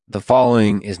The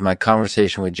following is my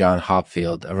conversation with John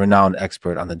Hopfield, a renowned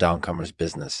expert on the Downcomers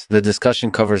business. The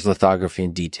discussion covers lithography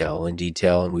in detail,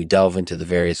 and we delve into the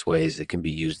various ways it can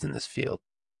be used in this field.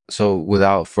 So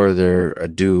without further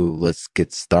ado, let's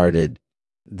get started.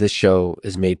 This show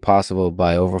is made possible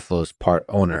by Overflow's part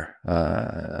owner.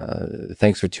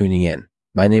 Thanks for tuning in.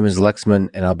 My name is Lexman,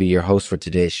 and I'll be your host for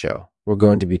today's show. We're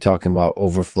going to be talking about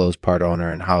Overflow's part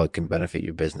owner and how it can benefit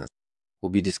your business. We'll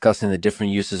be discussing the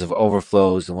different uses of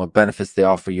overflows and what benefits they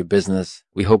offer your business.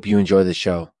 We hope you enjoy the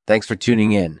show. Thanks for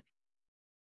tuning in.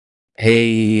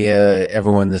 Hey,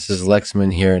 everyone, this is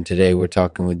Lexman here, and today we're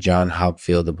talking with John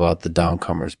Hopfield about the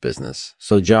Downcomers business.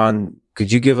 So, John,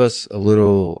 could you give us a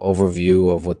little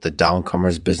overview of what the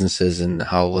Downcomers business is and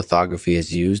how lithography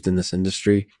is used in this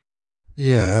industry?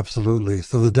 Yeah, absolutely.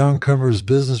 So the Downcomers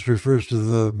business refers to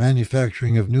the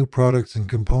manufacturing of new products and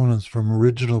components from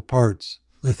original parts.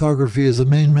 Lithography is a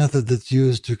main method that's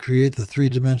used to create the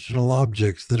three-dimensional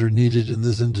objects that are needed in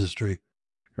this industry.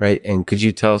 Right. And could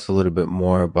you tell us a little bit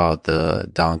more about the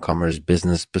Downcomers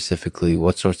business specifically?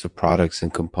 What sorts of products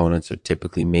and components are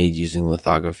typically made using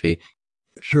lithography?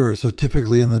 Sure. So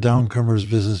typically in the Downcomers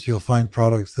business, you'll find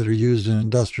products that are used in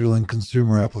industrial and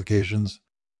consumer applications.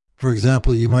 For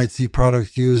example, you might see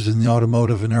products used in the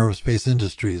automotive and aerospace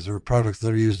industries, or products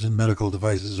that are used in medical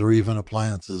devices, or even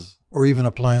appliances.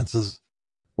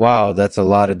 Wow, that's a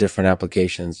lot of different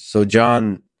applications. So,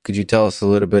 John, could you tell us a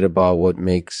little bit about what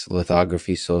makes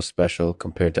lithography so special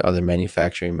compared to other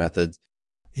manufacturing methods?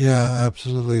 Yeah,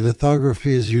 absolutely.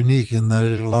 Lithography is unique in that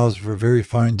it allows for very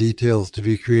fine details to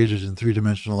be created in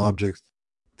three-dimensional objects.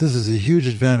 This is a huge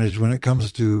advantage when it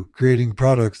comes to creating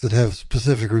products that have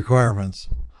specific requirements.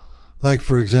 Like,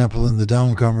 for example, in the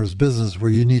Downcomers business where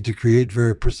you need to create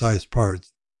very precise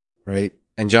parts. Right.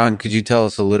 And John, could you tell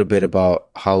us a little bit about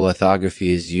how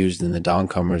lithography is used in the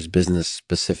Downcomers business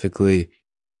specifically?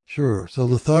 Sure. So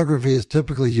lithography is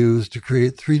typically used to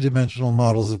create three-dimensional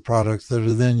models of products that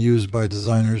are then used by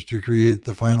designers to create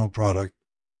the final product.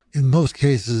 In most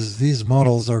cases, these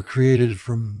models are created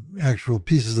from actual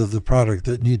pieces of the product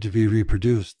that need to be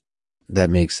reproduced. That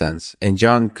makes sense. And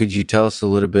John, could you tell us a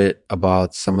little bit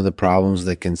about some of the problems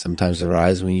that can sometimes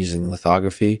arise when using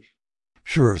lithography?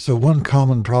 Sure. So one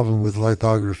common problem with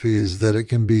lithography is that it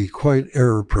can be quite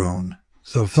error-prone.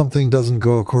 So if something doesn't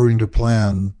go according to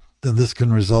plan, then this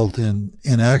can result in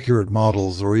inaccurate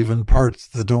models or even parts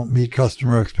that don't meet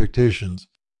customer expectations.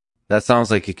 That sounds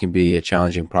like it can be a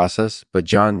challenging process, but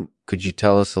John, could you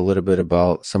tell us a little bit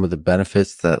about some of the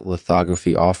benefits that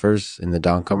lithography offers in the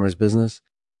Downcomers business?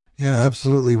 Yeah,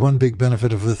 absolutely. One big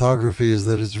benefit of lithography is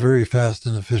that it's very fast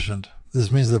and efficient. This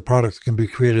means that products can be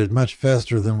created much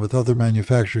faster than with other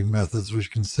manufacturing methods, which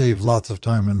can save lots of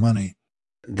time and money.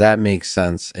 That makes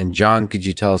sense. And John, could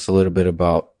you tell us a little bit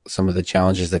about some of the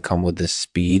challenges that come with this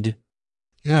speed?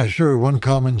 Yeah, sure. One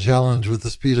common challenge with the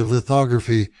speed of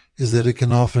lithography is that it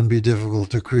can often be difficult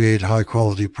to create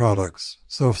high-quality products.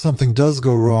 So if something does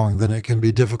go wrong, then it can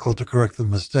be difficult to correct the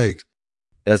mistakes.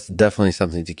 That's definitely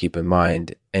something to keep in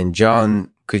mind. And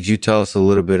John, could you tell us a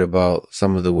little bit about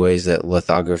some of the ways that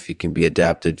lithography can be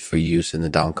adapted for use in the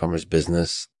Downcomers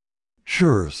business?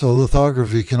 Sure. So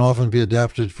lithography can often be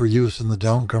adapted for use in the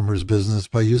Downcomers business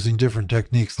by using different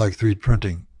techniques like 3D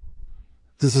printing.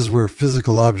 This is where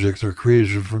physical objects are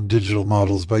created from digital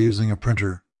models by using a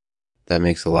printer. That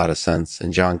makes a lot of sense.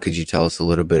 And John, could you tell us a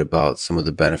little bit about some of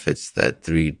the benefits that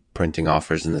 3D printing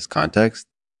offers in this context?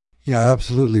 Yeah,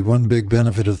 absolutely. One big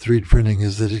benefit of 3D printing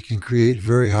is that it can create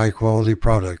very high quality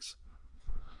products.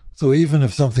 So even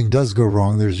if something does go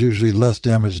wrong, there's usually less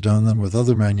damage done than with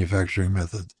other manufacturing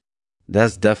methods.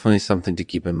 That's definitely something to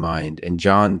keep in mind. And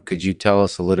John, could you tell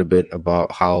us a little bit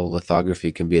about how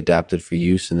lithography can be adapted for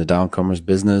use in the Downcomers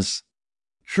business?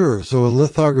 Sure. So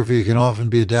lithography can often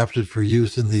be adapted for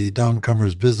use in the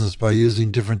Downcomers business by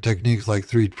using different techniques like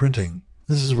 3D printing.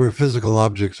 This is where physical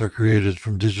objects are created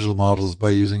from digital models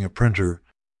by using a printer.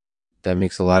 That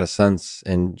makes a lot of sense.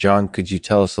 And John, could you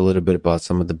tell us a little bit about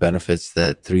some of the benefits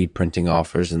that 3D printing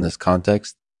offers in this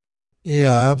context?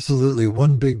 Yeah, absolutely.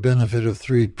 One big benefit of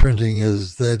 3D printing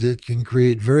is that it can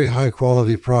create very high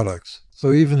quality products.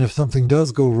 So even if something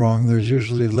does go wrong, there's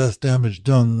usually less damage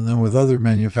done than with other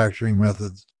manufacturing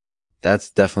methods.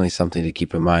 That's definitely something to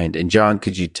keep in mind. And John,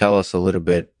 could you tell us a little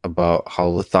bit about how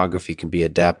lithography can be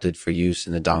adapted for use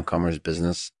in the Downcomers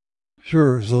business?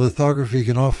 Sure, so lithography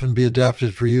can often be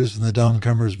adapted for use in the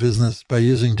Downcomers business by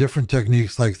using different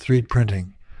techniques like 3D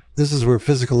printing. This is where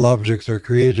physical objects are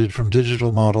created from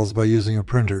digital models by using a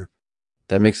printer.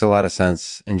 That makes a lot of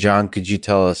sense. And John, could you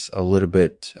tell us a little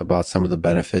bit about some of the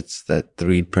benefits that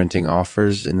 3D printing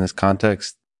offers in this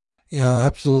context? Yeah,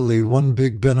 absolutely. One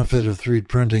big benefit of 3D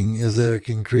printing is that it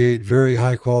can create very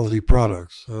high quality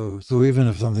products. So even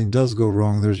if something does go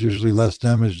wrong, there's usually less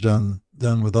damage done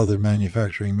with other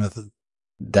manufacturing methods.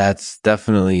 That's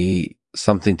definitely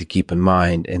something to keep in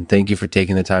mind. And thank you for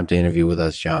taking the time to interview with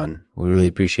us, John. We really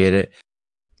appreciate it.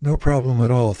 No problem at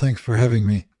all. Thanks for having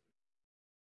me.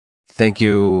 Thank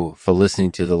you for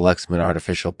listening to the Lexman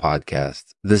Artificial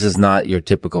Podcast. This is not your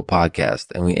typical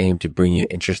podcast, and we aim to bring you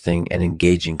interesting and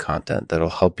engaging content that'll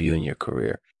help you in your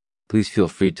career. Please feel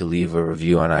free to leave a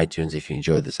review on iTunes if you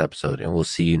enjoyed this episode, and we'll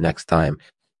see you next time.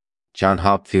 John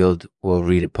Hopfield will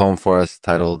read a poem for us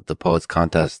titled The Poets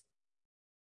Contest.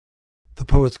 The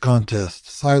Poets Contest,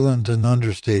 silent and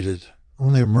understated,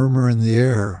 only a murmur in the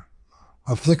air,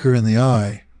 a flicker in the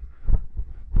eye.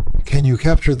 Can you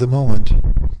capture the moment?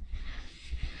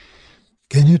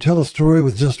 Can you tell a story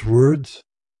with just words?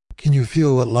 Can you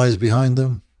feel what lies behind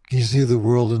them? Can you see the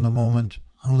world in a moment?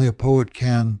 Only a poet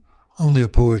can. Only a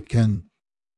poet can.